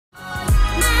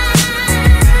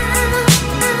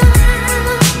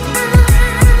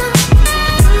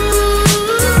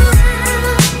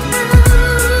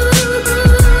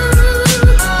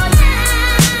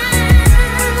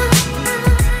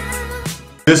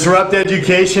Disrupt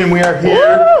Education, we are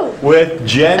here with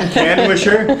Jen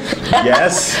Kanwicher.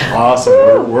 Yes,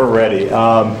 awesome, we're ready.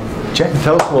 Jen,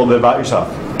 tell us a little bit about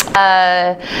yourself.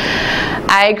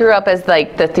 I grew up as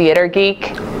like the theater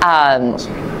geek.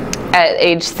 At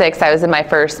age 6, I was in my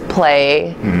first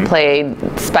play, played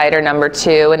Spider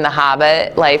 #2 in The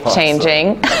Hobbit,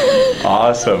 life-changing.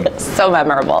 Awesome. So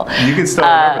memorable. You can still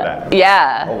remember that?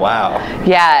 Yeah. Oh, wow.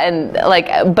 Yeah, and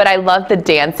like, but I loved the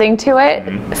dancing to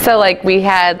it. So like we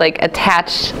had like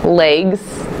attached legs.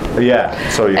 Yeah.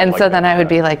 So you and like so then I would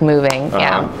be like moving.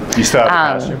 Yeah. You still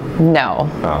have the costume? No.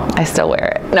 Oh. I still wear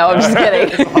it. No, I'm just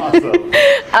kidding.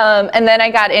 Awesome. And then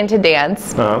I got into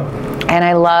dance. And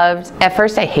I loved, at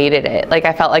first I hated it. Like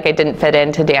I felt like I didn't fit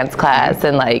into dance class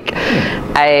and like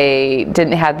I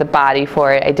didn't have the body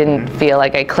for it. I didn't feel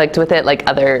like I clicked with it like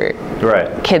other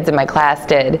kids in my class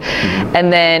did. And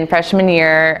then freshman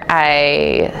year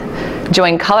I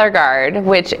joined Color Guard,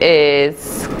 which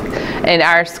is, in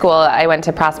our school, I went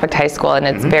to Prospect High School, and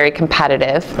it's very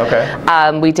competitive.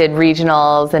 Okay. We did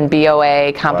regionals and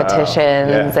BOA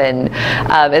competitions, and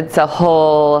it's a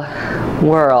whole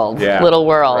world, little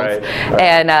world. Right.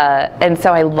 And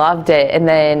so I loved it. And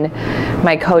then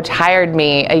my coach hired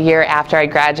me a year after I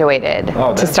graduated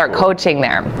to start coaching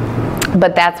there.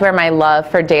 But that's where my love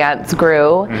for dance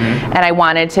grew, and I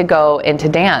wanted to go into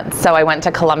dance. So I went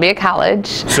to Columbia College.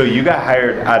 So you got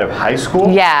hired out of high school?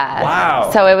 Yeah. Wow.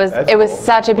 So it was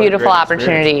such a beautiful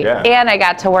opportunity, and I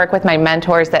got to work with my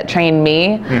mentors that trained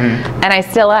me, and I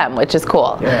still am, which is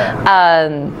cool.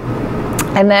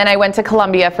 And then I went to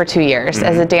Columbia for 2 years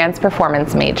as a dance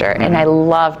performance major, and I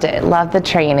loved it, loved the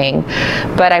training,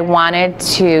 but I wanted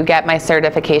to get my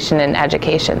certification in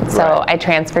education. So I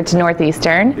transferred to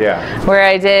Northeastern, where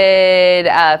I did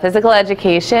physical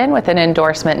education with an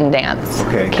endorsement in dance,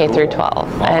 K through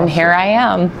 12. And here I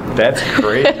am. That's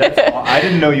great. I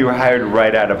didn't know you were hired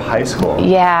right out of high school.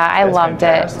 Yeah, I loved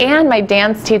it. And my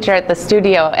dance teacher at the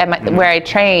studio where I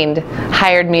trained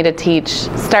hired me to teach,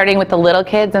 starting with the little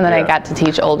kids, and then I got to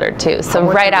teach older too.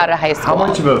 So right out of high school. How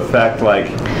much of an effect, like,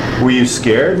 were you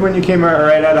scared when you came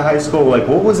right out of high school? Like,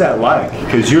 what was that like?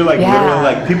 Because you're like literally,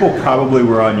 like, people probably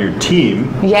were on your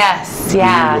team. Yes, the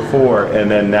year before, and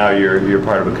then now you're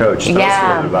part of a coach. Tell us a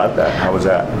little bit about that. How was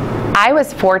that? I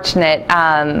was fortunate.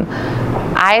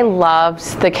 I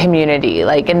loved the community,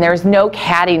 like, and there's no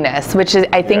cattiness, which is,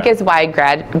 I think is why I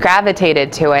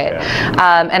gravitated to it.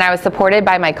 And I was supported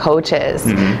by my coaches,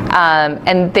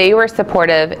 and they were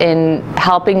supportive in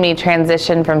helping me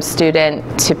transition from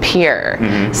student to peer.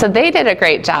 So they did a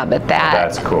great job at that.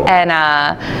 That's cool. And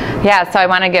so I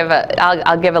want to give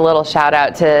I'll give a little shout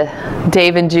out to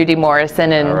Dave and Judy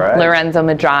Morrison and Lorenzo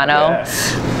Medrano.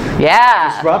 Yes.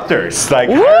 Yeah. Disruptors, like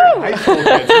high school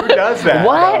kids. Who does that?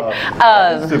 What?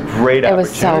 It's a great opportunity. It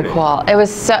was so cool. It was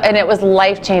so, and it was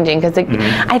life-changing because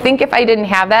I think if I didn't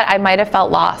have that, I might have felt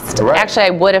lost. Actually, I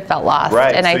would have felt lost.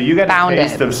 And so you got a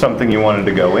taste of something you wanted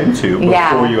to go into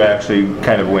before you actually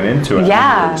kind of went into it.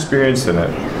 Yeah. You were experienced in it.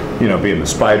 You know, being the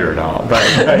spider and all.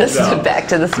 Back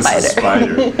to the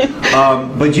spider.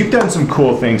 But you've done some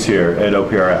cool things here at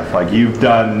OPRF. Like you've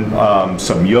done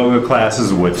some yoga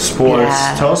classes with sports.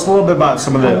 Tell us a little bit about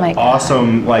some of the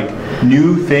awesome, like,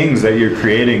 new things that you're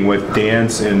creating with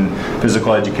dance and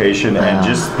physical education and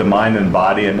just the mind and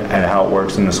body and how it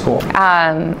works in the school.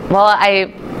 Well,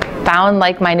 I found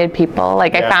like-minded people.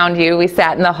 Like I found you. We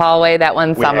sat in the hallway that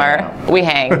one summer. We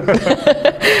hang.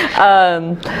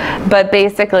 But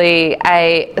basically,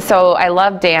 I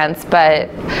love dance, but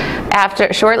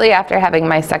shortly after having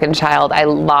my second child, I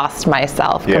lost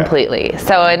myself completely.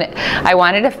 So I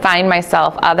wanted to find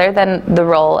myself other than the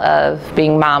role of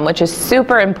being mom, which is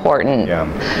super important.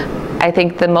 I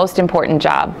think the most important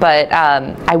job, but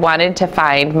I wanted to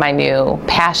find my new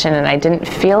passion, and I didn't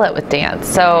feel it with dance.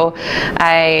 So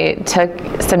I took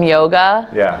some yoga,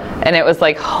 and it was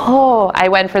like, I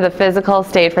went for the physical,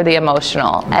 stayed for the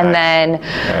emotional, and then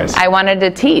I wanted to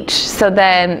teach. So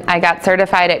then I got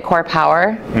certified at Core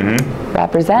Power.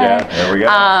 Represent. Yeah, there we go.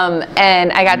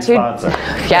 And I got two.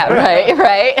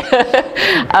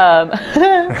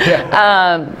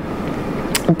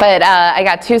 But I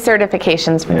got 2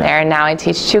 certifications from there, and now I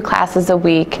teach 2 classes a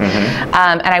week.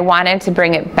 And I wanted to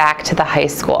bring it back to the high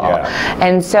school.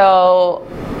 And so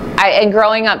and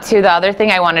growing up too, the other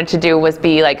thing I wanted to do was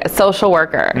be like a social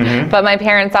worker. But my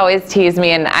parents always teased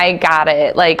me, and I got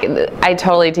it. Like I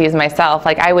totally teased myself.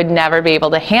 Like I would never be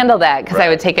able to handle that because I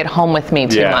would take it home with me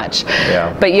too much.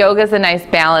 But yoga's a nice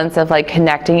balance of like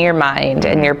connecting your mind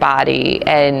and your body,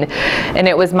 and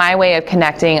it was my way of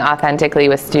connecting authentically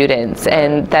with students,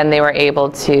 and then they were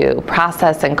able to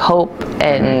process and cope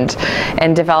and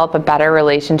develop a better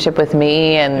relationship with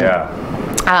me, and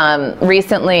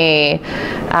Recently,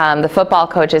 the football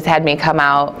coaches had me come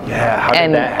out. Yeah, how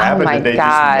did that happen? Oh my did they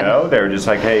God. just know? They were just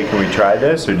like, hey, can we try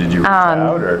this? Or did you reach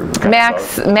out? Or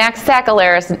Max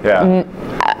Sakalaris,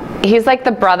 he's like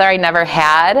the brother I never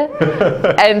had.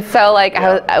 And so like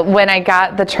when I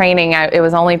got the training, it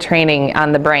was only training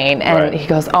on the brain. And he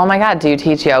goes, oh my God, do you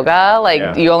teach yoga?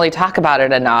 Like you only talk about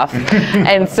it enough.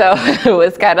 And so it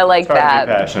was kind of like that.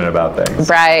 Be passionate about things.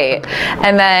 Right.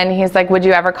 And then he's like, would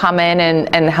you ever come in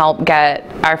and help get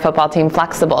our football team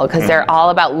flexible? Because they're all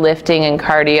about lifting and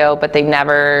cardio, but they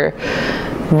never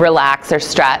relax or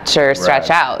stretch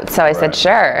out. So I said,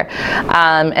 sure.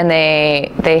 And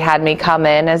they had me come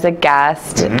in as a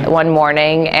guest one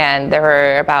morning, and there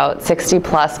were about 60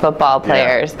 plus football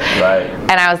players.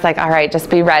 And I was like, all right, just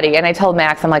be ready. And I told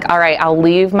Max, I'm like, all right, I'll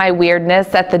leave my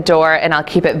weirdness at the door and I'll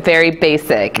keep it very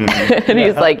basic. And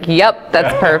he's like, yep,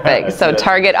 that's perfect. So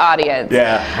target audience.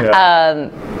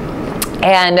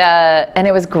 And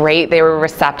it was great. They were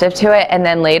receptive to it. And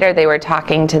then later they were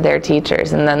talking to their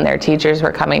teachers, and then their teachers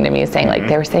were coming to me saying, like,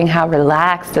 they were saying how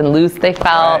relaxed and loose they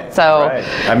felt.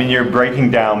 I mean, you're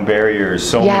breaking down barriers,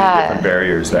 so many different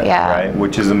barriers there, right?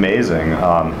 Which is amazing.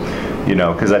 You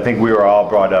know, because I think we were all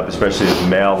brought up, especially as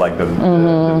male, like the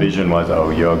vision was,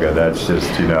 oh, yoga, that's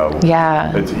just, you know,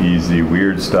 it's easy,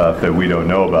 weird stuff that we don't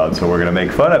know about, so we're going to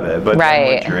make fun of it. But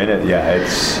then once you're in it,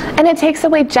 it's... And it takes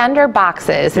away gender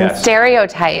boxes and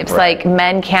stereotypes, like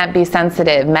men can't be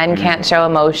sensitive, men can't show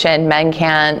emotion, men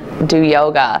can't do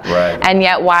yoga. And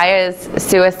yet, why is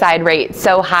suicide rate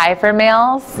so high for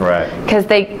males? Because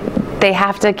they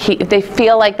have to they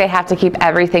feel like they have to keep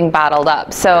everything bottled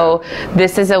up. So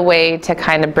this is a way to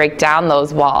kind of break down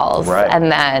those walls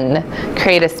and then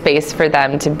create a space for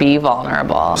them to be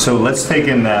vulnerable. So let's take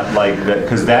in that, like,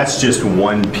 because that's just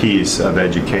one piece of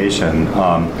education.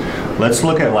 Let's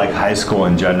look at like high school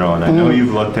in general. And I know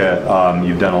you've looked at,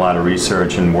 you've done a lot of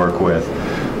research and work with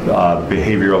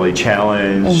behaviorally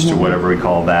challenged, or whatever we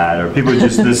call that, or people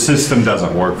just, the system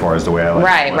doesn't work for us the way I like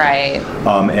to put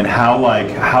it. And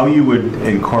how you would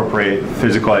incorporate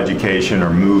physical education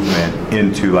or movement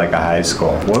into like a high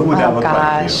school. What would that look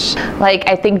like to you? Like,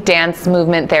 I think dance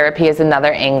movement therapy is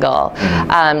another angle.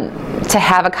 To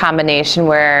have a combination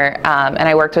where, and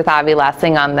I worked with Avi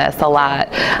Lessing on this a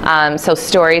lot, so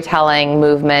storytelling,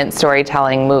 movement. So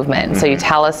you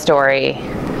tell a story,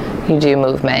 you do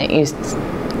movement. You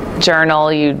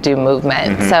journal, you do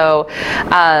movement. So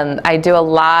I do a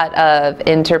lot of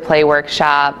interplay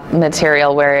workshop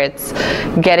material where it's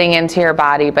getting into your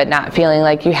body but not feeling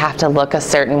like you have to look a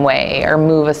certain way or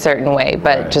move a certain way,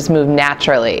 but just move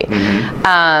naturally.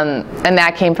 And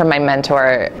that came from my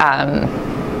mentor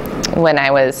when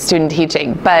I was student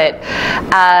teaching. But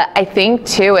I think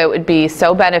too it would be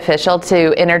so beneficial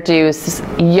to introduce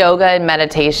yoga and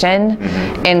meditation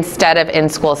instead of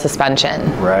in-school suspension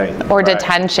or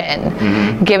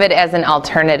detention. Give it as an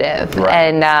alternative.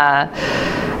 And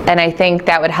I think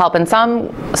that would help. And some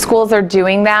schools are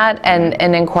doing that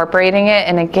and incorporating it,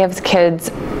 and it gives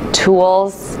kids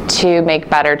tools to make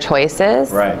better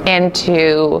choices and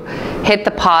to hit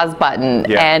the pause button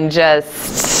and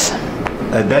just...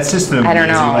 that's just amazing. I don't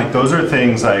know. Like, those are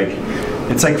things like,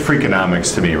 it's like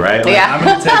Freakonomics to me, right? Like, I'm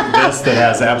going to take this that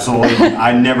has absolutely,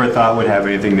 I never thought would have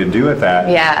anything to do with that.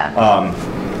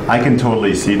 I can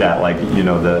totally see that. Like, you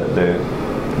know,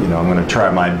 you know, I'm going to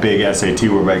try my big SAT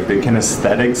word, like the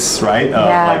kinesthetics, right? Of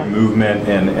like movement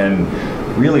and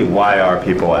really, why are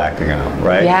people acting out,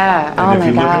 right? And if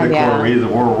you look at the core reason,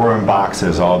 we're in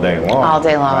boxes all day long.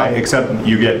 Right? Except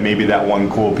you get maybe that one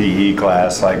cool PE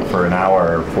class like for an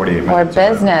hour or 48 minutes. Or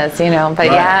business, you know, but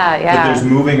But there's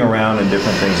moving around and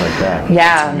different things like that.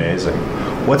 It's amazing.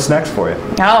 What's next for you?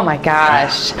 Oh my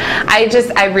gosh.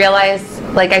 I realize,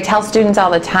 like I tell students all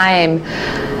the time,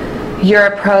 you're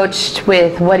approached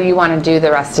with, what do you want to do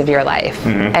the rest of your life?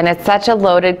 And it's such a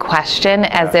loaded question,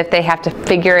 as if they have to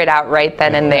figure it out right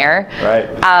then and there.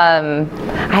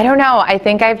 I don't know. I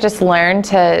think I've just learned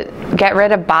to get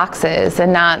rid of boxes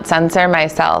and not censor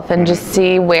myself and just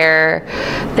see where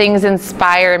things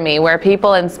inspire me, where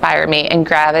people inspire me, and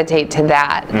gravitate to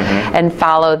that and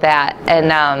follow that.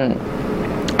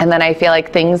 And then I feel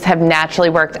like things have naturally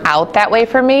worked out that way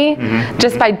for me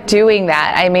just by doing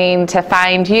that. I mean, to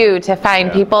find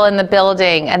people in the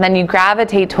building, and then you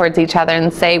gravitate towards each other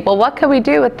and say, well, what could we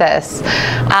do with this?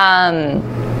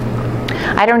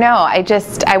 I don't know.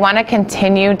 I want to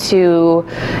continue to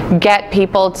get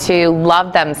people to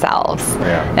love themselves.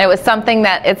 Yeah. And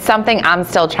it's something I'm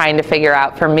still trying to figure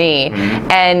out for me.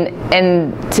 And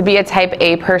to be a type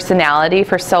A personality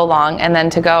for so long, and then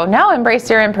to go, no, embrace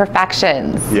your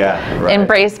imperfections. Yeah, right.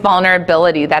 Embrace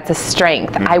vulnerability. That's a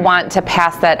strength. I want to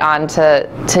pass that on to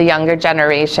younger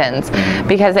generations,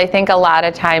 because I think a lot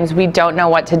of times we don't know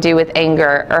what to do with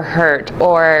anger or hurt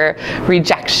or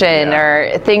rejection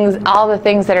or things, all the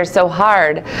things that are so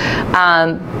hard.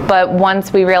 But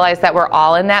once we realize that we're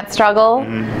all in that struggle,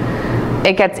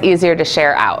 it gets easier to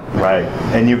share out. Right.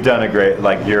 And you've done a great,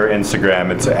 like your Instagram,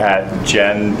 it's at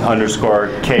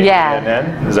Jen_KNN.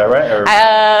 Yeah. Is that right? Or,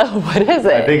 what is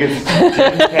it? I think it's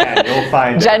Jen Can. You'll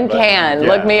find Jen it. Can.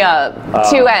 Look me up.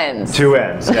 2 N's. 2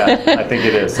 N's, yeah. I think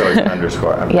it is. So it's an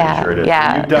underscore. I'm pretty sure it is.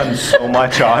 Yeah. You've done so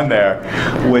much on there,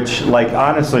 which, like,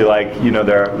 honestly, like, you know,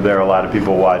 there are a lot of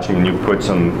people watching, and you've put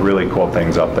some really cool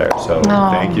things up there. So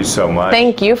thank you so much.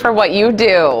 Thank you for what you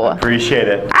do. Appreciate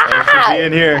it. Thanks for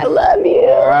being here. I love you.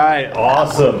 All right,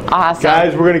 awesome. Awesome.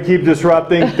 Guys, we're going to keep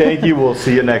disrupting. Thank you. We'll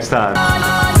see you next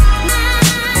time.